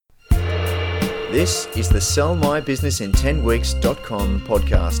This is the Sell My Business in 10 Weeks.com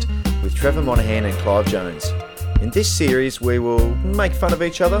podcast with Trevor Monahan and Clive Jones. In this series, we will make fun of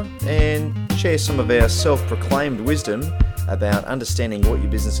each other and share some of our self-proclaimed wisdom about understanding what your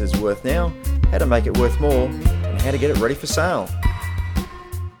business is worth now, how to make it worth more, and how to get it ready for sale.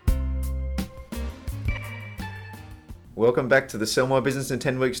 Welcome back to the Sell My Business in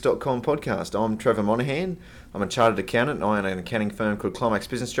 10 Weeks.com podcast. I'm Trevor Monahan. I'm a chartered accountant. I own an accounting firm called Climax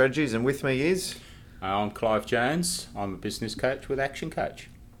Business Strategies, and with me is... I'm Clive Jones. I'm a business coach with Action Coach.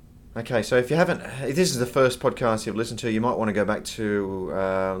 Okay, so if this is the first podcast you've listened to, you might want to go back to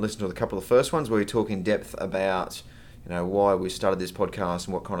listen to a couple of the first ones where we talk in depth about why we started this podcast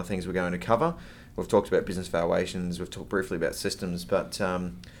and what kind of things we're going to cover. We've talked about business valuations, we've talked briefly about systems, but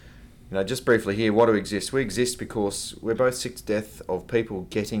just briefly here, why do we exist? We exist because we're both sick to death of people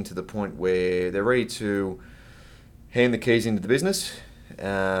getting to the point where they're ready to hand the keys into the business.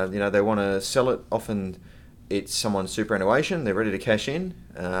 They want to sell it. Often it's someone's superannuation. They're ready to cash in,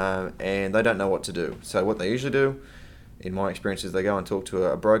 and they don't know what to do. So what they usually do, in my experience, is they go and talk to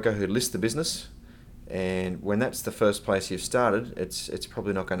a broker who lists the business. And when that's the first place you've started, it's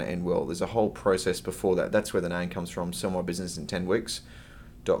probably not going to end well. There's a whole process before that. That's where the name comes from, Sell My Business in 10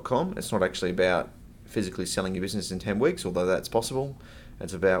 Weeks.com. It's not actually about physically selling your business in 10 weeks, although that's possible.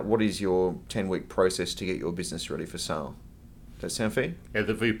 It's about what is your 10-week process to get your business ready for sale. Does that sound fair? Yeah,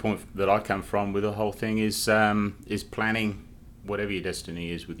 the viewpoint that I come from with the whole thing is planning whatever your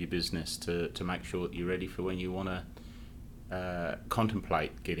destiny is with your business to make sure that you're ready for when you want to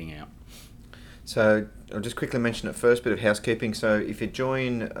contemplate getting out. So I'll just quickly mention it first, bit of housekeeping. So if you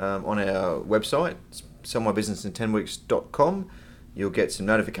join on our website, sellmybusinessin10weeks.com, you'll get some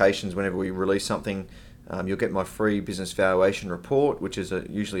notifications whenever we release something. You'll get my free business valuation report, which is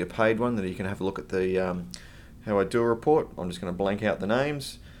usually a paid one that you can have a look at the how I do a report. I'm just going to blank out the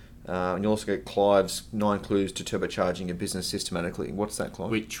names. And you'll also get Clive's 9 clues to turbocharging your business systematically. What's that, Clive?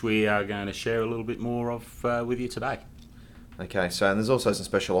 Which we are going to share a little bit more of with you today. Okay, so and there's also some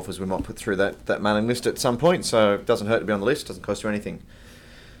special offers we might put through that mailing list at some point, so it doesn't hurt to be on the list, doesn't cost you anything.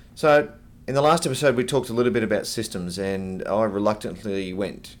 So in the last episode we talked a little bit about systems, and I reluctantly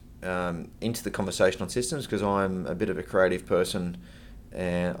went into the conversation on systems because I'm a bit of a creative person,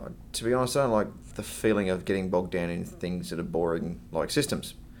 and to be honest I don't like the feeling of getting bogged down in things that are boring like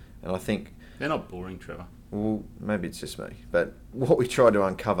systems. And I think... They're not boring, Trevor. Well, maybe it's just me, but what we tried to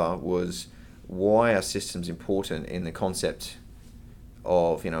uncover was why are systems important in the concept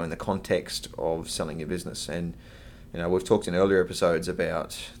of, in the context of selling your business. And, we've talked in earlier episodes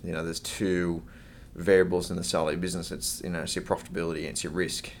about, there's two variables in the sale of your business. It's, it's your profitability and it's your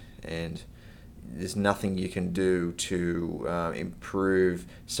risk. And there's nothing you can do to improve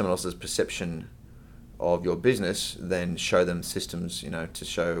someone else's perception of your business than show them systems, to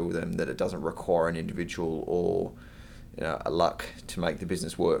show them that it doesn't require an individual or a luck to make the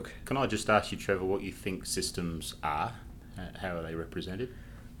business work. Can I just ask you, Trevor, what you think systems are? How are they represented?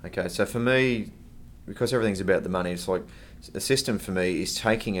 Okay, so for me, because everything's about the money, it's like the system for me is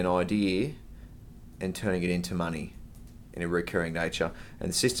taking an idea and turning it into money in a recurring nature.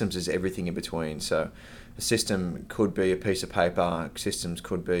 And systems is everything in between. So a system could be a piece of paper, systems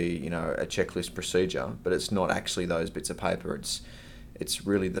could be, a checklist procedure, but it's not actually those bits of paper. It's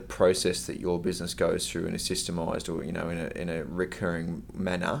really the process that your business goes through in a systemized or, in a recurring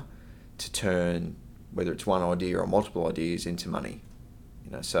manner to turn, whether it's one idea or multiple ideas, into money.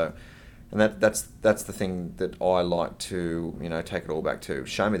 So, and that's the thing that I like to, take it all back to.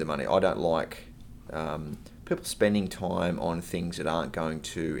 Show me the money. I don't like people spending time on things that aren't going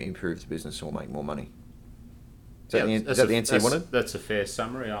to improve the business or make more money. Is that the answer you wanted? That's a fair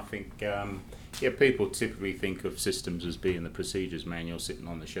summary. I think, people typically think of systems as being the procedures manual sitting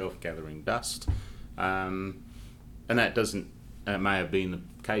on the shelf gathering dust. And that may have been the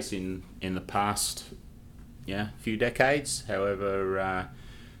case in the past few decades. However,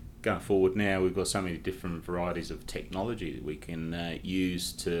 going forward now, we've got so many different varieties of technology that we can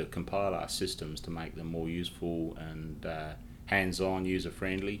use to compile our systems to make them more useful and hands-on,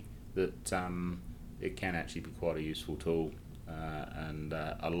 user-friendly, that it can actually be quite a useful tool and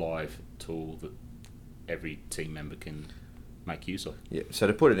a live tool that every team member can make use of. Yeah. So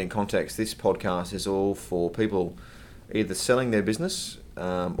to put it in context, this podcast is all for people either selling their business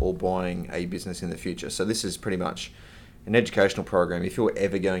or buying a business in the future. So this is pretty much an educational program. If you're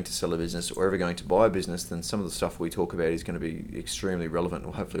ever going to sell a business or ever going to buy a business, then some of the stuff we talk about is going to be extremely relevant,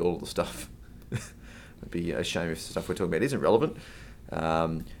 or hopefully all of the stuff. It'd be a shame if the stuff we're talking about isn't relevant.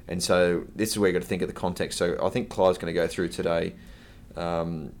 And so this is where you've got to think of the context. So I think Clive's going to go through today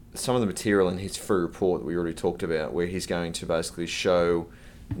some of the material in his free report that we already talked about, where he's going to basically show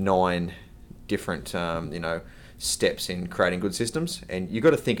 9 different steps in creating good systems. And you've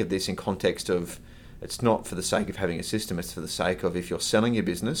got to think of this in context of, it's not for the sake of having a system, it's for the sake of if you're selling your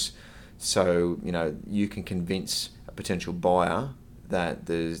business, so you can convince a potential buyer that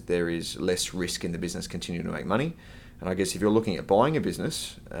there is less risk in the business continuing to make money. And I guess if you're looking at buying a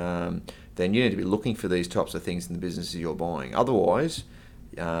business, then you need to be looking for these types of things in the businesses you're buying. Otherwise,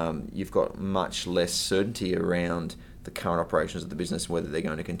 you've got much less certainty around the current operations of the business, whether they're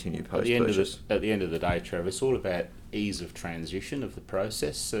going to continue post-purchase. At the end of the day, Trevor, it's all about ease of transition of the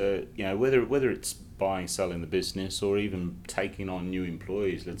process. Whether it's buying, selling the business, or even taking on new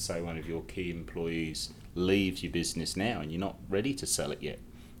employees. Let's say one of your key employees leaves your business now and you're not ready to sell it yet.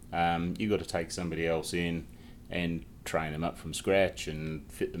 You've got to take somebody else in and train them up from scratch and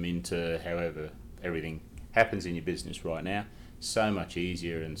fit them into however everything happens in your business right now. So much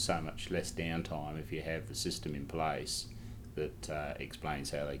easier and so much less downtime if you have the system in place that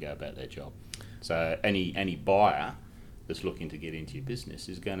explains how they go about their job. So any buyer that's looking to get into your business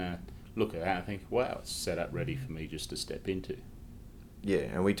is going to look at that and think, wow, it's set up ready for me just to step into. Yeah,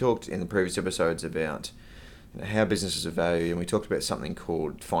 and we talked in the previous episodes about how businesses are valued, and we talked about something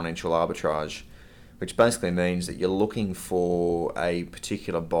called financial arbitrage, which basically means that you're looking for a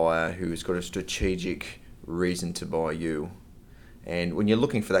particular buyer who's got a strategic reason to buy you. And when you're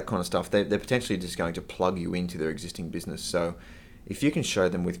looking for that kind of stuff, they're potentially just going to plug you into their existing business. So if you can show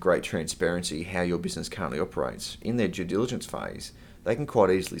them with great transparency how your business currently operates, in their due diligence phase, they can quite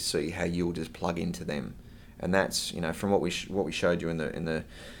easily see how you'll just plug into them. And that's, from what we showed you in the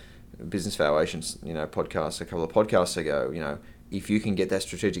business valuations, podcast a couple of podcasts ago, if you can get that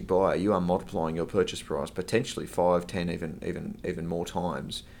strategic buyer, you are multiplying your purchase price potentially 5, 10, even more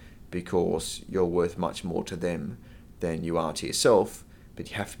times, because you're worth much more to them than you are to yourself. But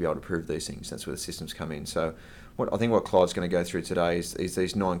you have to be able to prove these things. That's where the systems come in. So I think what Clyde's going to go through today is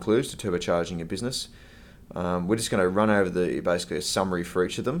these 9 clues to turbocharging your business. We're just going to run over basically a summary for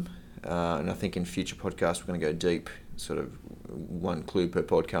each of them. And I think in future podcasts, we're going to go deep, sort of 1 clue per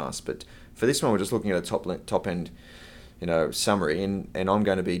podcast. But for this one, we're just looking at a top end, summary. And I'm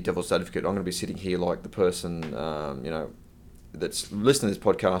going to be devil's advocate. I'm going to be sitting here like the person, that's listening to this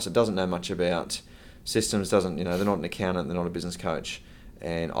podcast that doesn't know much about systems, they're not an accountant, they're not a business coach.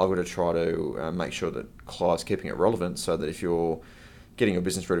 And I've got to try to make sure that Clyde's keeping it relevant, so that if you're getting your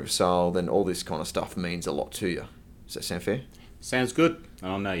business ready for sale, then all this kind of stuff means a lot to you. Does that sound fair? Sounds good.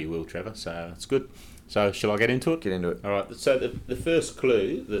 I know you will, Trevor, so it's good. So shall I get into it? Get into it. All right. So the first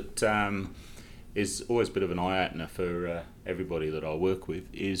clue that is always a bit of an eye-opener for everybody that I work with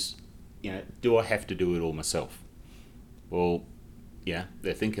is, do I have to do it all myself? Well, yeah,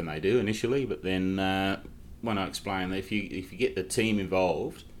 they're thinking they do initially, but then when I explain that if you get the team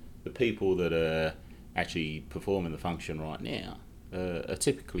involved, the people that are actually performing the function right now are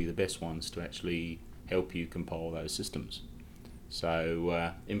typically the best ones to actually help you compile those systems.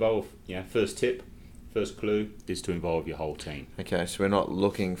 So first clue is to involve your whole team. Okay, so we're not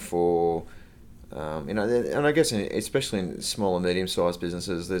looking for, and I guess especially in small and medium-sized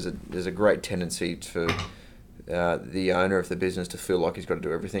businesses, there's a great tendency for the owner of the business to feel like he's got to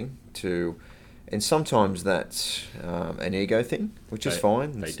do everything. And sometimes that's an ego thing, which is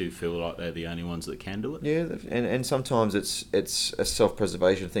fine. They do feel like they're the only ones that can do it. Yeah, and sometimes it's a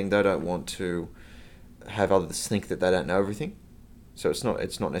self-preservation thing. They don't want to have others think that they don't know everything. So it's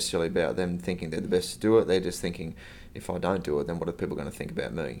not necessarily about them thinking they're the best to do it. They're just thinking, if I don't do it, then what are people going to think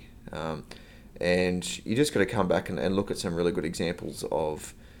about me? And you just got to come back and look at some really good examples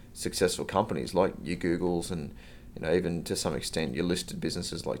of successful companies like your Googles and even to some extent your listed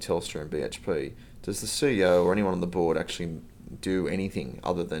businesses like Telstra and BHP. Does the CEO or anyone on the board actually do anything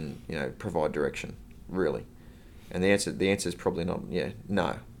other than provide direction, really? And the answer is probably not.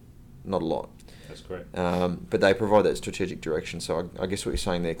 No, not a lot. That's correct. But they provide that strategic direction. So I guess what you're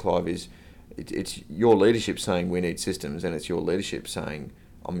saying there, Clive, is it's your leadership saying we need systems, and it's your leadership saying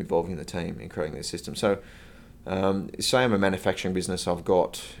I'm involving the team in creating these systems. So say I'm a manufacturing business, I've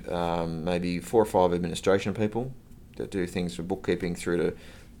got maybe 4 or 5 administration people that do things from bookkeeping through to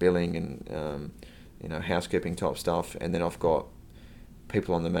billing and housekeeping type stuff, and then I've got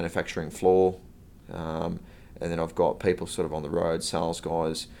people on the manufacturing floor, and then I've got people sort of on the road, sales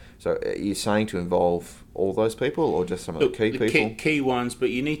guys. So are you saying to involve all those people, or just some of the key people? Key ones, but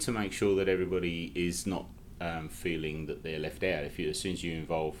you need to make sure that everybody is not feeling that they're left out. As soon as you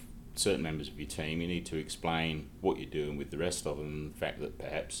involve certain members of your team, you need to explain what you're doing with the rest of them, and the fact that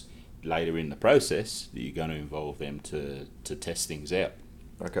perhaps later in the process you're going to involve them to test things out.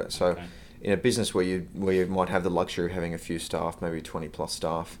 Okay, so in a business where you might have the luxury of having a few staff, maybe 20 plus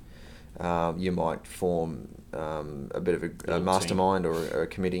staff, You might form a bit of a Little mastermind or a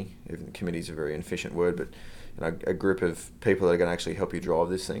committee. Even committee is a very inefficient word, but a group of people that are going to actually help you drive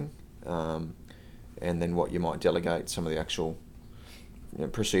this thing. And then what you might delegate some of the actual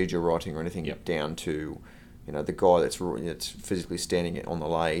procedure writing or anything down to the guy that's physically standing on the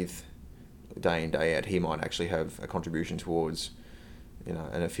lathe day in day out. He might actually have a contribution towards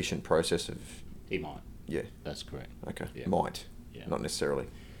an efficient process of. He might. Yeah. That's correct. Okay. Yeah. Might. Yeah. Not necessarily.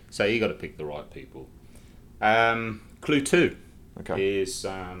 So you got to pick the right people. Clue 2 is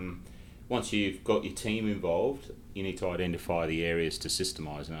once you've got your team involved, you need to identify the areas to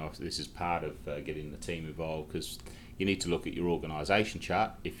systemise. Now, this is part of getting the team involved, because you need to look at your organisation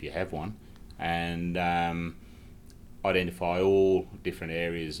chart, if you have one, and identify all different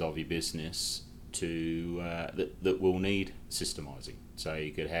areas of your business that will need systemising. So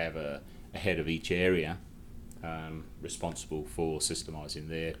you could have a head of each area responsible for systemising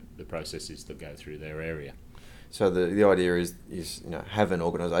the processes that go through their area. So the idea is have an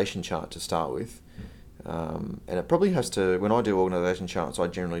organisation chart to start with, and it probably has to. When I do organisation charts, I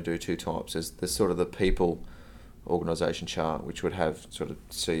generally do two types. There's sort of the people organisation chart, which would have sort of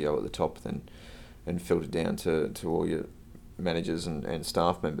CEO at the top, and filter down to all your managers and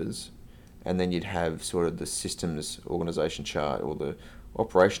staff members, and then you'd have sort of the systems organisation chart or the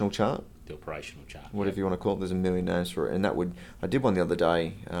operational chart. The operational chart. Whatever you want to call it. There's a million names for it. And I did one the other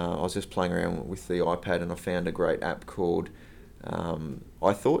day. I was just playing around with the iPad and I found a great app called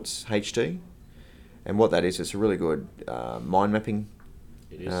iThoughts HD. And what that is, it's a really good mind mapping.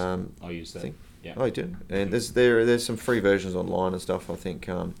 It is. I use that. Thing. Yeah. Oh, you do? And there's some free versions online and stuff. I think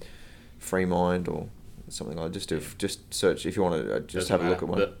Free Mind or something like that. Just search if you want to just have a look at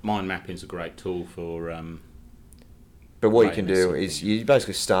one. But mind mapping is a great tool for. But what you can do is you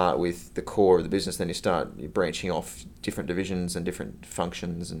basically start with the core of the business, then you're branching off different divisions and different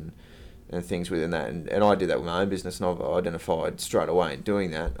functions and things within that. And I did that with my own business, and I've identified straight away in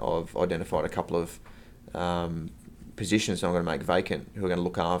doing that, I've identified a couple of positions that I'm going to make vacant, who are going to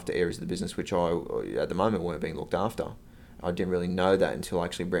look after areas of the business which at the moment weren't being looked after. I didn't really know that until I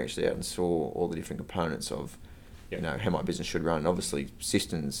actually branched out and saw all the different components of how my business should run. And obviously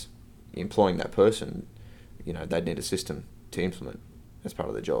systems, employing that person, they'd need a system to implement as part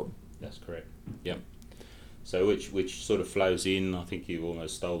of the job. That's correct. Yep. So which sort of flows in. I think you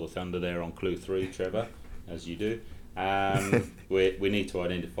almost stole the thunder there on clue 3, Trevor, as you do. We need to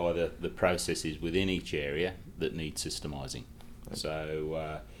identify the processes within each area that need systemising. Okay.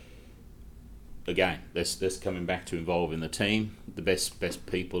 So again, that's coming back to involving the team. The best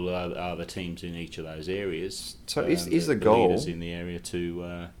people are the teams in each of those areas. So is the goal leaders in the area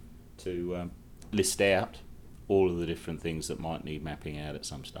to list out all of the different things that might need mapping out at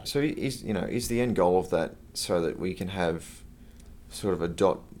some stage. So is the end goal of that so that we can have sort of a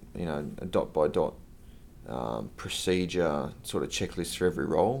dot by dot procedure sort of checklist for every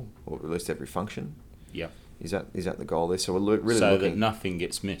role, or at least every function? Yeah. Is that the goal there? So we're really so looking that nothing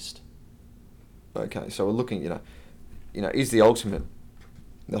gets missed. Okay, so we're looking, is the ultimate,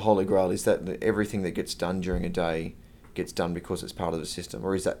 the holy grail, is that everything that gets done during a day gets done because it's part of the system,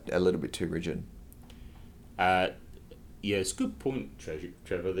 or is that a little bit too rigid? Yeah, it's a good point,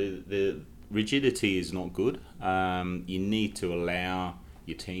 Trevor. The rigidity is not good. You need to allow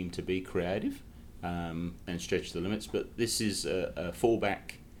your team to be creative and stretch the limits, but this is a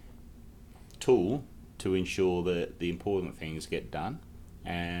fallback tool to ensure that the important things get done,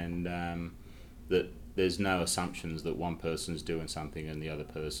 and that there's no assumptions that one person's doing something and the other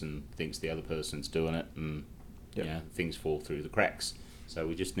person thinks the other person's doing it, and things fall through the cracks. So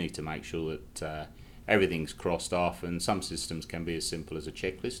we just need to make sure that everything's crossed off, and some systems can be as simple as a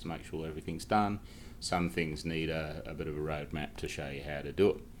checklist to make sure everything's done. Some things need a bit of a roadmap to show you how to do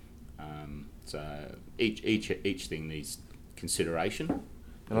it. So each thing needs consideration.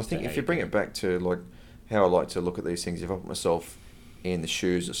 And I think if you bring it back to like how I like to look at these things, if I put myself in the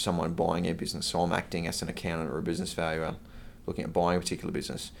shoes of someone buying a business, so I'm acting as an accountant or a business valuer, looking at buying a particular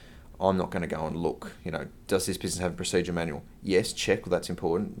business, I'm not going to go and look, does this business have a procedure manual? Yes, check, well, that's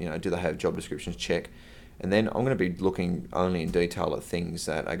important. Do they have job descriptions? Check. And then I'm going to be looking only in detail at things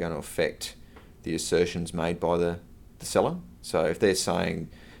that are going to affect the assertions made by the seller. So if they're saying,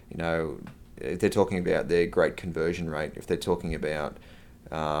 if they're talking about their great conversion rate, if they're talking about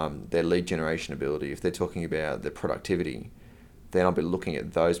their lead generation ability, if they're talking about their productivity, then I'll be looking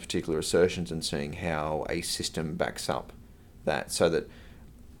at those particular assertions and seeing how a system backs up that, so that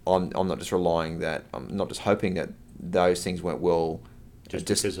I'm not just relying that, I'm not just hoping that those things went well just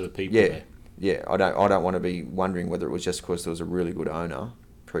because of the people there. there. Yeah, I don't want to be wondering whether it was just because there was a really good owner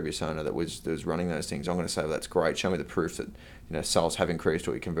previous owner that was running those things, I'm going to say, well, that's great. Show me the proof that sales have increased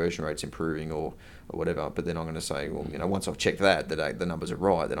or your conversion rate's improving or whatever. But then I'm going to say, well, once I've checked that the numbers are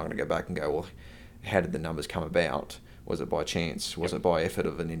right, then I'm going to go back and go, well, how did the numbers come about? Was it by chance? Was it by effort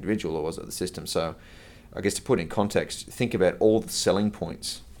of an individual, or was it the system? So I guess to put in context, think about all the selling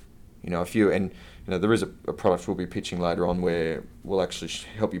points. There is a product we'll be pitching later on where we'll actually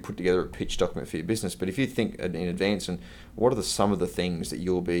help you put together a pitch document for your business. But if you think in advance, and what are some of the things that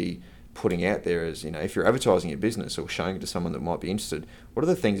you'll be putting out there as, if you're advertising your business or showing it to someone that might be interested, what are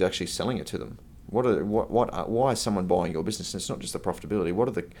the things actually selling it to them? Why is someone buying your business? And it's not just the profitability. What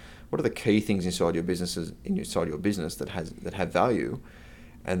are the key things inside your business that have value?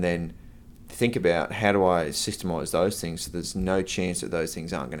 And then think about, how do I systemize those things so there's no chance that those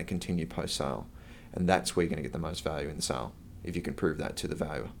things aren't going to continue post sale? And that's where you're going to get the most value in the sale, if you can prove that to the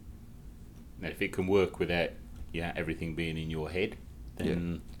valuer. Now, if it can work without everything being in your head,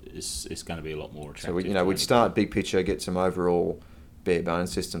 then it's going to be a lot more attractive. So we'd start big picture, get some overall bare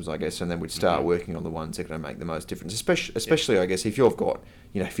bones systems, I guess, and then we'd start working on the ones that are going to make the most difference. Especially, I guess, if you've got,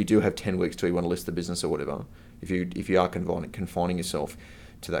 if you do have 10 weeks till you want to list the business or whatever, if you are confining yourself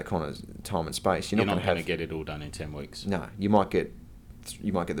to that kind of time and space, you're not going to get it all done in 10 weeks. No, you might get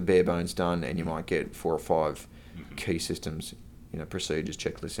the bare bones done, and you might get 4 or 5 key systems, procedures,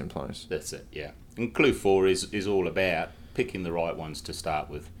 checklists in place. That's it, yeah. And Clue 4 is all about picking the right ones to start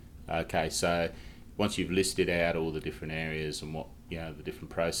with. Okay, so once you've listed out all the different areas and what the different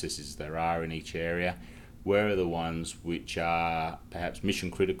processes there are in each area, where are the ones which are perhaps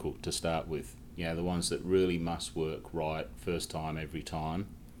mission critical to start with? The ones that really must work right first time, every time,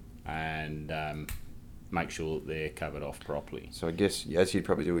 and make sure that they're covered off properly. So I guess, as you'd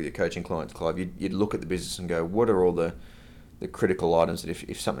probably do with your coaching clients, Clive, you'd look at the business and go, what are all the critical items that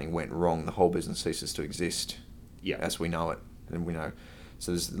if something went wrong, the whole business ceases to exist as we know it. And we know.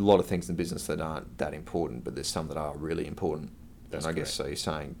 So there's a lot of things in business that aren't that important, but there's some that are really important. That's and I correct. guess, so you're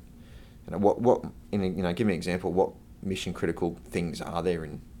saying, give me an example, what mission critical things are there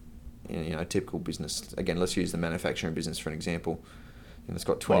in a typical business? Again, let's use the manufacturing business for an example. It's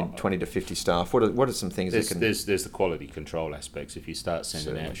got 20 to 50 staff. What are some things that can... There's the quality control aspects. If you start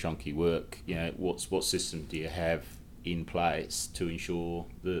sending out shonky work, what system do you have in place to ensure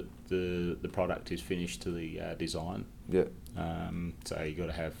that the product is finished to the design? Yeah. So you've got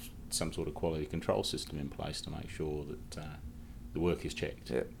to have some sort of quality control system in place to make sure that the work is checked.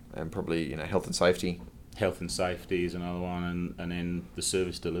 Yeah, and probably health and safety. Health and safety is another one, and then the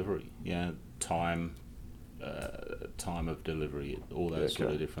service delivery. Time of delivery, all those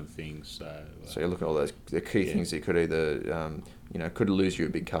sort of different things. So you look at all those the key things that could either could lose you a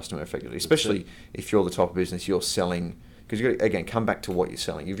big customer effectively, especially if you're the type of business you're selling, because you've got to, again, come back to what you're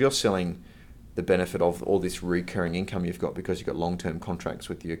selling. If you're selling the benefit of all this recurring income you've got because you've got long-term contracts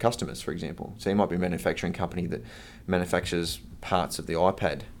with your customers, for example. So you might be a manufacturing company that manufactures parts of the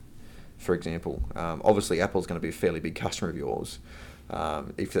iPad, for example. Obviously, Apple's going to be a fairly big customer of yours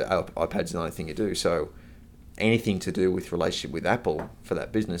if the iPad's the only thing you do. So anything to do with relationship with Apple for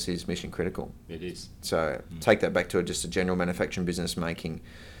that business is mission critical. It is. So take that back to just a general manufacturing business making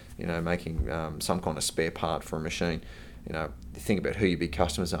some kind of spare part for a machine. Think about who your big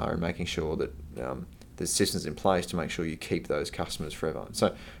customers are and making sure that there's systems in place to make sure you keep those customers forever.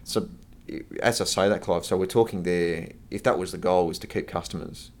 So as I say that, Clive, so we're talking there, if that was the goal, was to keep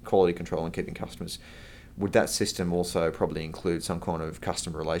customers, quality control and keeping customers, would that system also probably include some kind of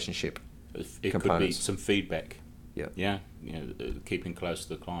customer relationship It components? could be some feedback. Yeah. Keeping close to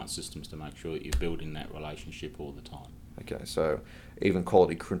the client systems to make sure that you're building that relationship all the time. Okay, so even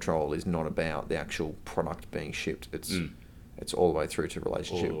quality control is not about the actual product being shipped. It's all the way through to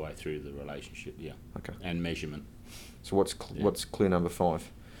relationship. All the way through the relationship, yeah. Okay. And measurement. So what's clue number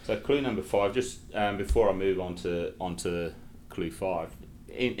 5? So clue number 5, just before I move on to clue 5,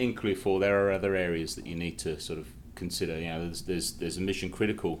 in clue 4 there are other areas that you need to sort of consider. There's a mission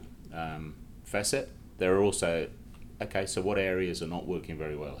critical facet. There are also, so what areas are not working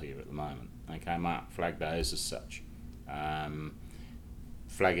very well here at the moment? Flag those as such.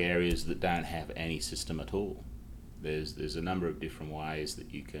 Flag areas that don't have any system at all. There's a number of different ways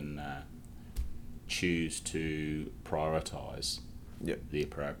that you can choose to prioritise the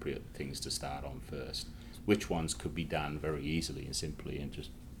appropriate things to start on first. Which ones could be done very easily and simply and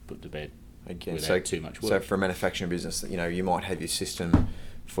just put to bed without too much work. So for a manufacturing business, you might have your system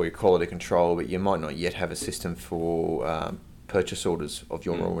for your quality control, but you might not yet have a system for purchase orders of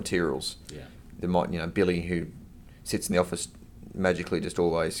your raw materials. Yeah. There might, Billy, who sits in the office, magically just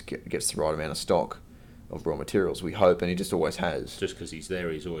always gets the right amount of stock of raw materials, we hope, and he just always has. Just because he's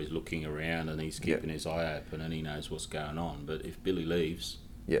there, he's always looking around and he's keeping his eye open and he knows what's going on. But if Billy leaves,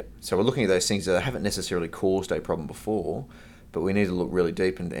 Yeah. So we're looking at those things that haven't necessarily caused a problem before, but we need to look really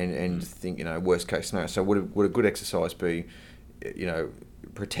deep and think, worst case scenario. So would a good exercise be,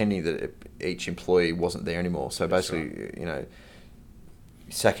 pretending that each employee wasn't there anymore? So That's basically,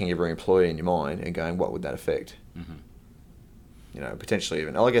 sacking every employee in your mind and going, what would that affect? Mm-hmm. Potentially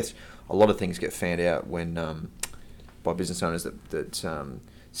even. I guess a lot of things get found out when by business owners that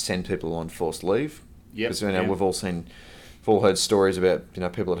send people on forced leave. Yep. Because we've all heard stories about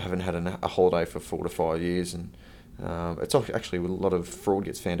people that haven't had a holiday for 4 to 5 years, and it's actually a lot of fraud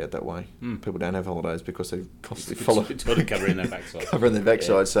gets found out that way. People don't have holidays because they constantly follow covering their backside. Covering their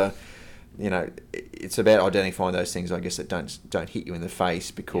backside. Yeah. So, it's about identifying those things, I guess, that don't hit you in the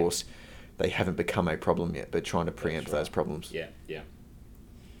face because they haven't become a problem yet, but trying to preempt those problems. Yeah, yeah.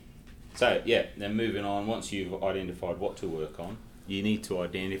 So, then moving on, once you've identified what to work on, you need to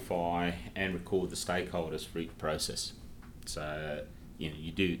identify and record the stakeholders for each process. So,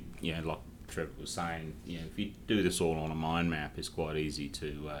 you do, like Trevor was saying, if you do this all on a mind map, it's quite easy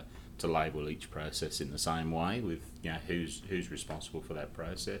to label each process in the same way with, who's responsible for that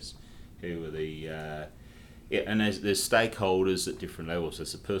process, who are the, and there's stakeholders at different levels.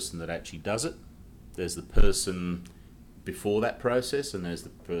 There's the person that actually does it, there's the person before that process, and there's the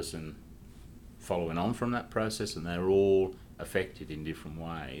person following on from that process, and they're all affected in different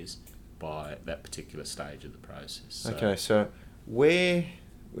ways by that particular stage of the process. So where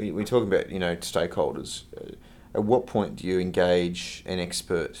we're talking about, stakeholders, at what point do you engage an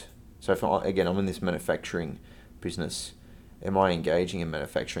expert? So again, I'm in this manufacturing business. Am I engaging a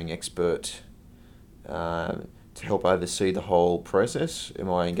manufacturing expert to help oversee the whole process?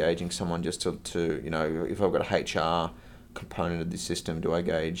 Am I engaging someone just to if I've got a HR component of this system, do I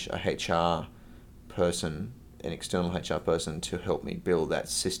engage a HR person, an external HR person, to help me build that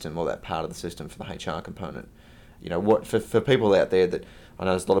system or that part of the system for the HR component? What for people out there that I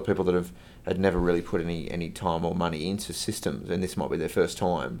know there's a lot of people that had never really put any time or money into systems, and this might be their first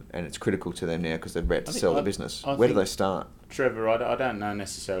time, and it's critical to them now because they're about to sell the business. Where do they start? Trevor, I don't know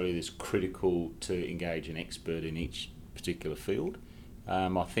necessarily it's critical to engage an expert in each particular field.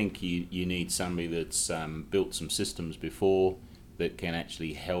 I think you need somebody that's built some systems before that can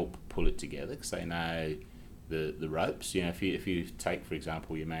actually help pull it together because they know the ropes. If you take, for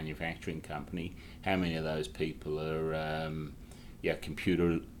example, your manufacturing company, how many of those people are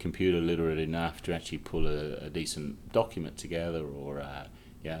computer literate enough to actually pull a decent document together, or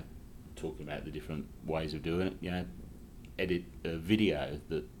talking about the different ways of doing it, edit a video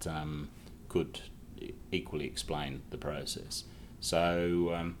that could equally explain the process.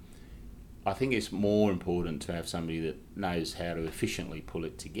 So I think it's more important to have somebody that knows how to efficiently pull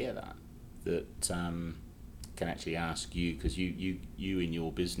it together, that can actually ask you, because you in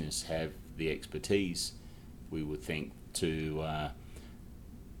your business have the expertise, we would think, to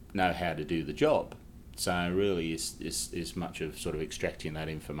know how to do the job. So really it's much of sort of extracting that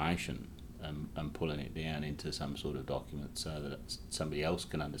information and pulling it down into some sort of document so that somebody else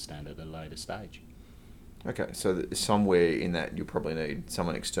can understand it at a later stage. Okay, so somewhere in that you'll probably need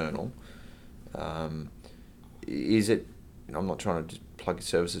someone external. Is it, I'm not trying to just plug your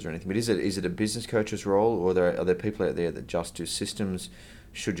services or anything, but is it a business coach's role, or are there people out there that just do systems?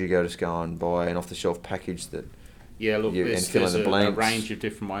 Should you go and buy an off-the-shelf package that there's a range of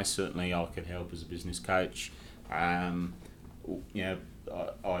different ways. Certainly I can help as a business coach. I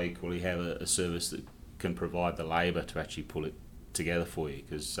equally have a service that can provide the labour to actually pull it together for you,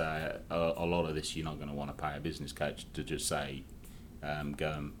 because a lot of this you're not going to want to pay a business coach to just say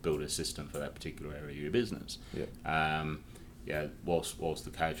go and build a system for that particular area of your business. Whilst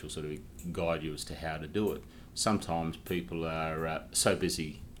the coach will sort of guide you as to how to do it. Sometimes people are so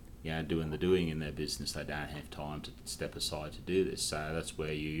busy doing the doing in their business, they don't have time to step aside to do this. So that's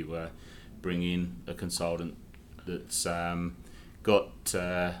where you bring in a consultant that's got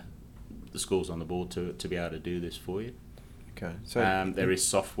the skills on the board to be able to do this for you. Okay. So there is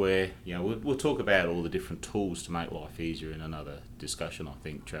software. We'll talk about all the different tools to make life easier in another discussion, I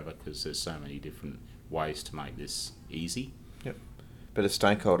think, Trevor, because there's so many different ways to make this easy. Yep. But a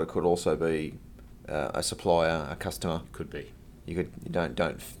stakeholder could also be a supplier, a customer. Could be. You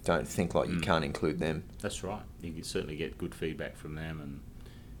don't think like you can't include them. That's right. You can certainly get good feedback from them, and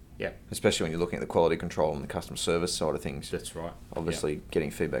especially when you're looking at the quality control and the customer service side of things. That's right. Obviously, getting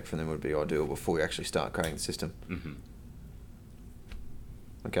feedback from them would be ideal before you actually start creating the system. Mm-hmm.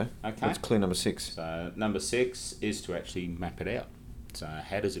 Okay. That's clue number 6. So number 6 is to actually map it out. So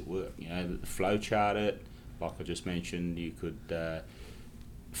how does it work? The flow chart it. Like I just mentioned, you could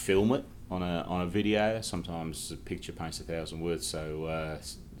film it on a video. Sometimes a picture paints 1,000 words, so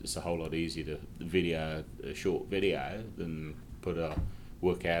it's a whole lot easier to video a short video than put a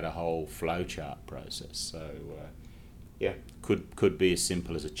work out a whole flowchart process. So could be as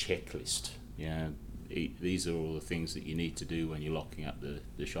simple as a checklist. These are all the things that you need to do when you're locking up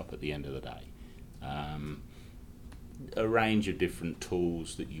the shop at the end of the day. A range of different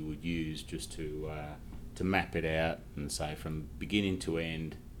tools that you would use just to map it out and say from beginning to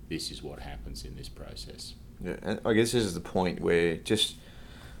end, this is what happens in this process. Yeah, and I guess this is the point where just,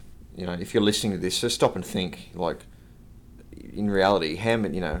 if you're listening to this, just stop and think, like, in reality, how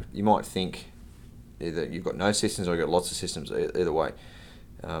many, you might think either you've got no systems or you've got lots of systems, either way.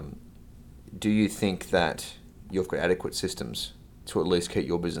 Do you think that you've got adequate systems to at least keep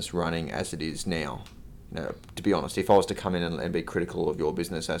your business running as it is now? To be honest, if I was to come in and be critical of your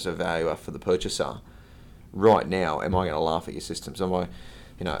business as a valuer for the purchaser, right now, am I going to laugh at your systems? Am I,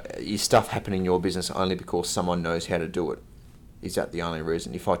 is stuff happening in your business only because someone knows how to do it? Is that the only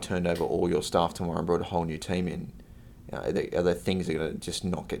reason? If I turned over all your staff tomorrow and brought a whole new team in, are there things that are going to just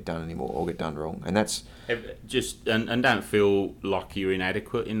not get done anymore or get done wrong? And that's and don't feel like you're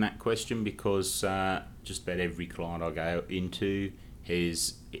inadequate in that question, because just about every client I go into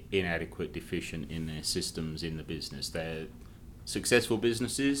is inadequate, deficient in their systems in the business. They're successful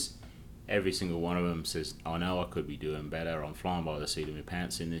businesses. Every single one of them says, I know I could be doing better. I'm flying by the seat of my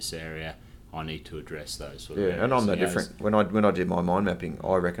pants in this area. I need to address those sort of areas. And I'm no different. When I did my mind mapping,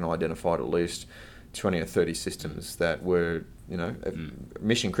 I reckon I identified at least 20 or 30 systems that were,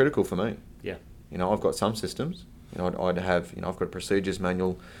 mission critical for me. Yeah. I've got some systems. I'd have, I've got a procedures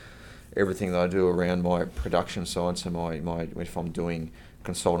manual, everything that I do around my production side. So my if I'm doing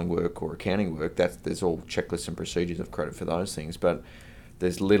consulting work or accounting work, there's all checklists and procedures I've created for those things. But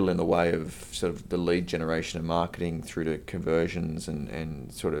there's little in the way of sort of the lead generation and marketing through to conversions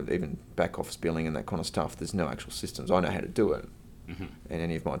and sort of even back office billing and that kind of stuff. There's no actual systems. I know how to do it, and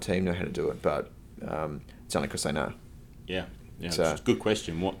any of my team know how to do it, but it's only because they know. Yeah, it's a good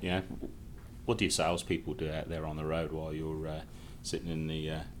question. What do your salespeople do out there on the road while you're sitting in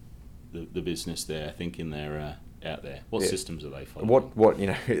the business there, thinking they're out there? What systems are they following? What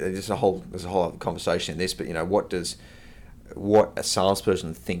there's a whole other conversation in this, but what a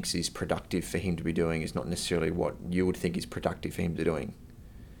salesperson thinks is productive for him to be doing is not necessarily what you would think is productive for him to be doing.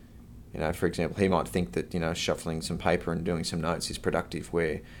 For example, he might think that, shuffling some paper and doing some notes is productive,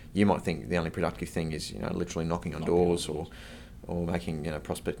 where you might think the only productive thing is, literally knocking on doors or making,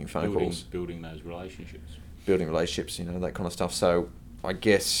 prospecting phone calls. Building those relationships. Building relationships, that kind of stuff. So I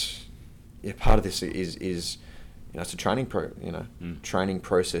guess, part of this is it's a training training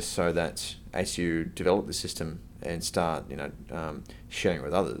process, so that as you develop the system and start, sharing it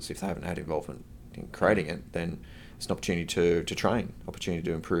with others, if they haven't had involvement in creating it, then it's an opportunity to train, opportunity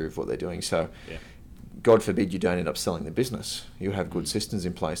to improve what they're doing. So, God forbid you don't end up selling the business. You have good systems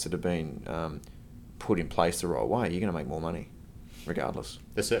in place that have been put in place the right way. You're going to make more money, regardless.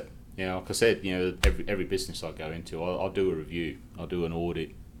 That's it. Like I said, every business I go into, I'll do a review. I'll do an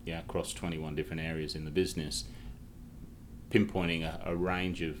audit, across 21 different areas in the business, pinpointing a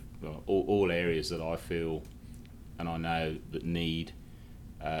range of all areas that I feel and I know that need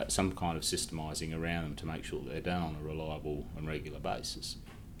some kind of systemising around them to make sure that they're done on a reliable and regular basis.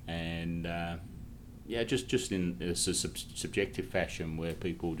 And just in a subjective fashion where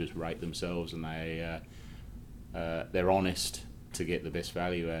people just rate themselves and they're honest to get the best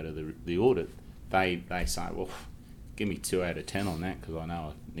value out of the audit. They say, well, give me 2 out of 10 on that, because I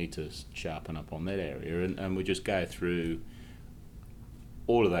know I need to sharpen up on that area, and we just go through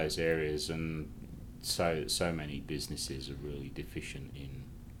all of those areas. And so many businesses are really deficient in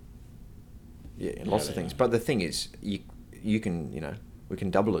lots of things. But the thing is, you can we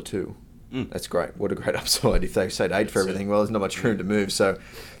can double it too. That's great. What a great upside. If they said 8 for everything, well, there's not much room to move, so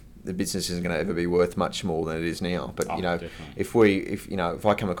the business isn't going to ever be worth much more than it is now. But if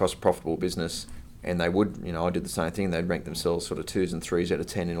I come across a profitable business and they would, I did the same thing, they'd rank themselves sort of 2s and 3s out of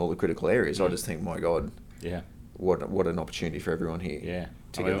 10 in all the critical areas. I just think, my God, what an opportunity for everyone here. Yeah.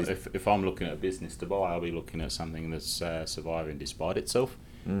 If I'm looking at a business to buy, I'll be looking at something that's surviving despite itself.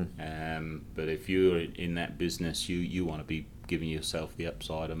 But if you're in that business, you want to be giving yourself the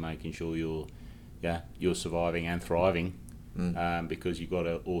upside and making sure you're surviving and thriving, because you've got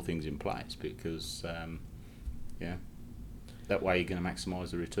all things in place. Because that way you're going to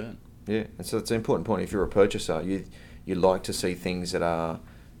maximise the return. Yeah, and so it's an important point. If you're a purchaser, you like to see things that are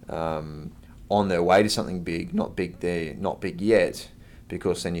on their way to something big, not big yet,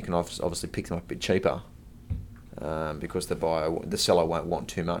 because then you can obviously pick them up a bit cheaper. Because the seller won't want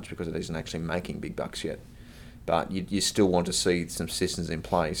too much because it isn't actually making big bucks yet. But you still want to see some systems in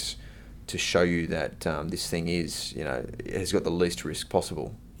place to show you that this thing is, it has got the least risk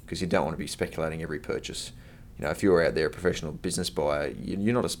possible, because you don't want to be speculating every purchase. if you're out there a professional business buyer,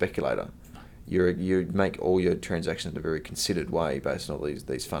 you're not a speculator. You make all your transactions in a very considered way based on all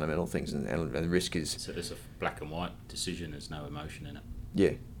these fundamental things, and the risk is... So it's a black and white decision, there's no emotion in it.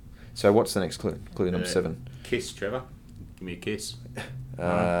 Yeah. So what's the next clue? Clue number 7. Kiss, Trevor. Give me a kiss.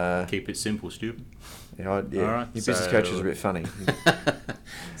 Keep it simple, stupid. Yeah, All right, your business coach is a bit funny.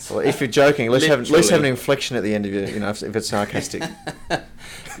 So well, if you're joking, let's have an inflection at the end of your, if it's sarcastic.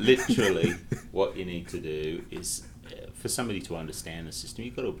 Literally, what you need to do is, for somebody to understand the system,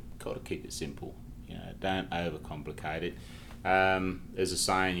 you've got to keep it simple. Don't overcomplicate it. There's a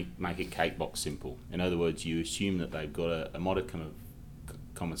saying: you make it cake box simple. In other words, you assume that they've got a modicum of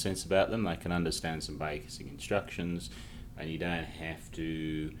common sense about them. They can understand some basic instructions, and you don't have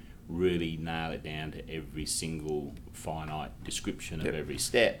to really nail it down to every single finite description of every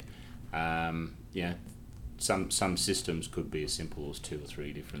step. Some systems could be as simple as 2 or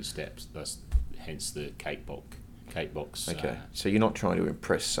 3 different steps. Hence the cake box. Okay, so you're not trying to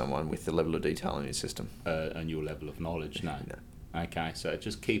impress someone with the level of detail in your system, and your level of knowledge. No. Okay, so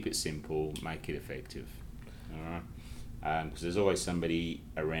just keep it simple, make it effective. All right, because there's always somebody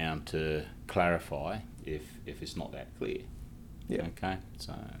around to clarify if it's not that clear. Yeah. Okay.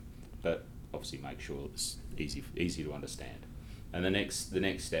 So, but obviously make sure it's easy to understand. And the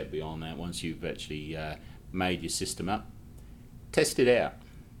next step beyond that, once you've actually made your system up, test it out.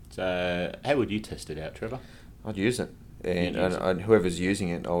 So how would you test it out, Trevor? I'd use it, and whoever's using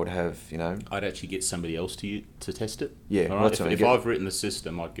it, I would have, I'd actually get somebody else to test it. Yeah. All right? If I've written the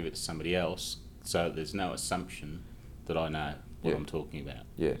system, I'd give it to somebody else, so there's no assumption that I know what I'm talking about.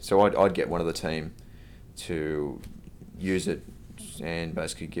 Yeah. So I'd get one of the team to use it and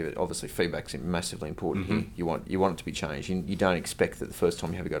basically give it. Obviously, feedback's massively important here. You want it to be changed. You don't expect that the first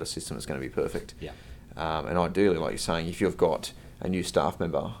time you have got a system it's going to be perfect. Yeah. And ideally, like you're saying, if you've got a new staff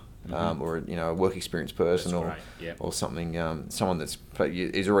member, or a work experience person, or something, someone that's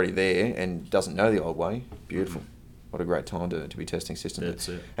is already there and doesn't know the old way, beautiful. What a great time to be testing systems. That's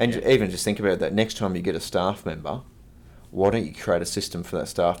it. And even just think about that. Next time you get a staff member, why don't you create a system for that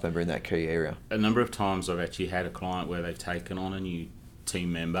staff member in that key area? A number of times I've actually had a client where they've taken on a new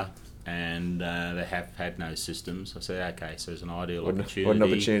team member and they have had no systems. I say, okay, so there's an ideal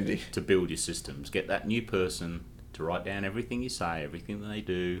opportunity to build your systems. Get that new person to write down everything you say, everything that they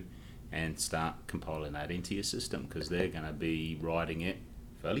do, and start compiling that into your system, because they're going to be writing it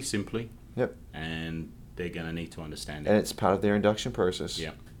fairly simply. Yep. And they're going to need to understand it. And it's part of their induction process.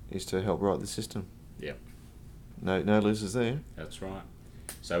 Yep. Is to help write the system. Yep. No losers there. That's right.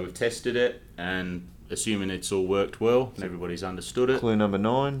 So we've tested it, and assuming it's all worked well and everybody's understood it. Clue number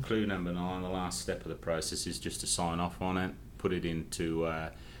 9. Clue number 9, the last step of the process is just to sign off on it, put it into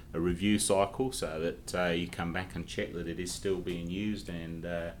a review cycle so that you come back and check that it is still being used and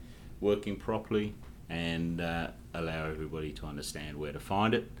working properly, and allow everybody to understand where to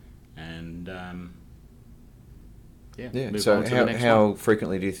find it, and So how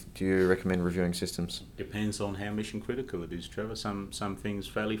frequently do you recommend reviewing systems? Depends on how mission critical it is, Trevor. Some things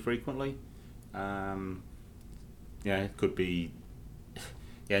fairly frequently. It could be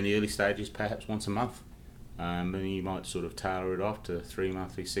in the early stages, perhaps once a month. And you might sort of tailor it off to 3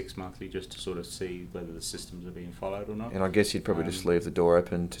 monthly, 6 monthly, just to sort of see whether the systems are being followed or not. And I guess you'd probably just leave the door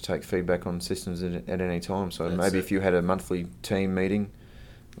open to take feedback on systems at any time. So maybe if you had a monthly team meeting,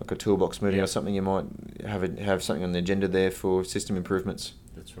 like a toolbox meeting or something, you might have something on the agenda there for system improvements.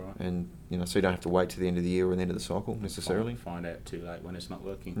 That's right. And so you don't have to wait to the end of the year or the end of the cycle necessarily. Find out too late when it's not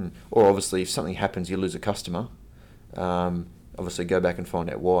working. Or obviously, if something happens, you lose a customer. Obviously, go back and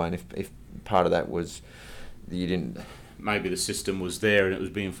find out why. And if part of that was you didn't. Maybe the system was there and it was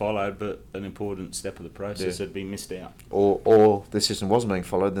being followed, but an important step of the process had been missed out. Or the system wasn't being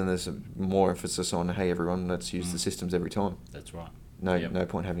followed, then there's more emphasis on, hey, everyone, let's use the systems every time. That's right. No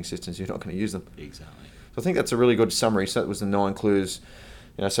point having systems, you're not going to use them. Exactly. So I think that's a really good summary. So that was the 9 clues.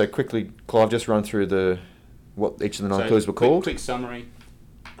 So quickly, Clive, just run through what each of the 9 clues were called. Quick summary.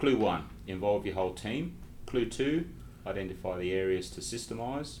 Clue 1, involve your whole team. Clue 2, identify the areas to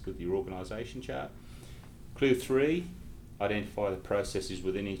systemize with your organisation chart. Clue 3, identify the processes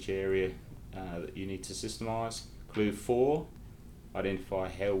within each area that you need to systemize. Clue 4, identify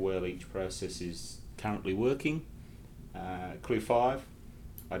how well each process is currently working. Clue 5,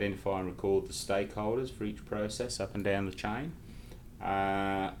 identify and record the stakeholders for each process up and down the chain.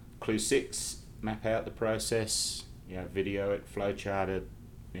 Clue 6, map out the process, video it, flowchart it,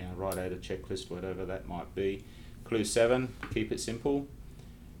 write out a checklist, whatever that might be. Clue 7, keep it simple.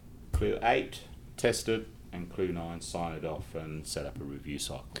 Clue 8, test it. And clue 9, sign it off and set up a review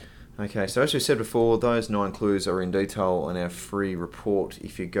cycle. Okay, so as we said before, those 9 clues are in detail on our free report.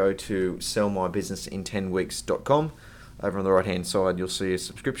 If you go to sellmybusinessin10weeks.com, over on the right-hand side, you'll see a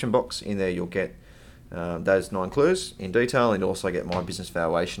subscription box. In there, you'll get those 9 clues in detail, and you'll also get my business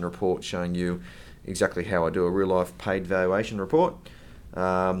valuation report showing you exactly how I do a real-life paid valuation report.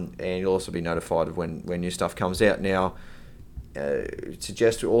 And you'll also be notified of when new stuff comes out. Now,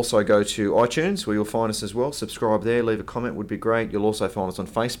 suggest you also go to iTunes, where you'll find us as well. Subscribe there, leave a comment would be great. You'll also find us on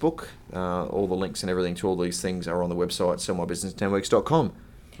Facebook. All the links and everything to all these things are on the website, sellmybusinessin10weeks.com.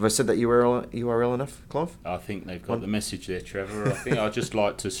 Have I said that URL enough, Clive? I think they've got the message there, Trevor. I think I'd just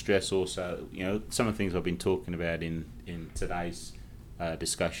like to stress also, some of the things I've been talking about in today's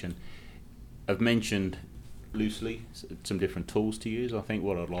discussion. I've mentioned loosely some different tools to use. I think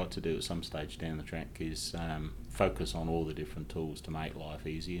what I'd like to do at some stage down the track is focus on all the different tools to make life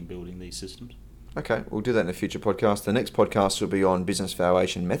easy in building these systems. Okay, we'll do that in a future podcast. The next podcast will be on business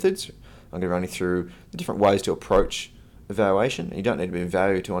valuation methods. I'm going to run you through the different ways to approach evaluation. You don't need to be in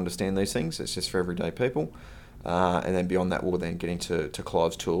value to understand these things. It's just for everyday people. And then beyond that, we'll then get into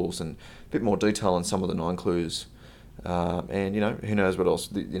Clive's tools and a bit more detail on some of the 9 clues. And who knows what else.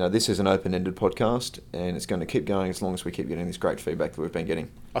 This is an open-ended podcast, and it's going to keep going as long as we keep getting this great feedback that we've been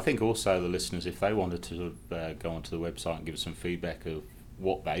getting. I think also the listeners, if they wanted to go onto the website and give us some feedback of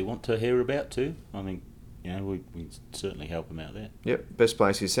what they want to hear about too, I think we certainly help them out there. Yep, best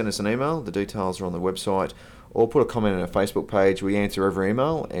place is send us an email. The details are on the website, or put a comment on our Facebook page. We answer every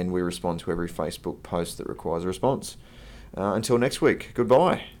email, and we respond to every Facebook post that requires a response. Until next week,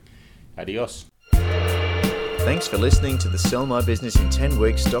 goodbye. Adios. Thanks for listening to the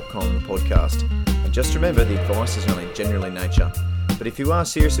sellmybusinessin10weeks.com podcast. And just remember, the advice is only general in nature. But if you are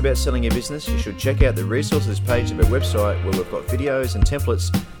serious about selling your business, you should check out the resources page of our website, where we've got videos and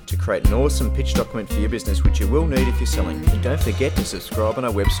templates to create an awesome pitch document for your business, which you will need if you're selling. And don't forget to subscribe on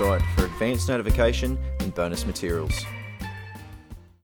our website for advanced notification and bonus materials.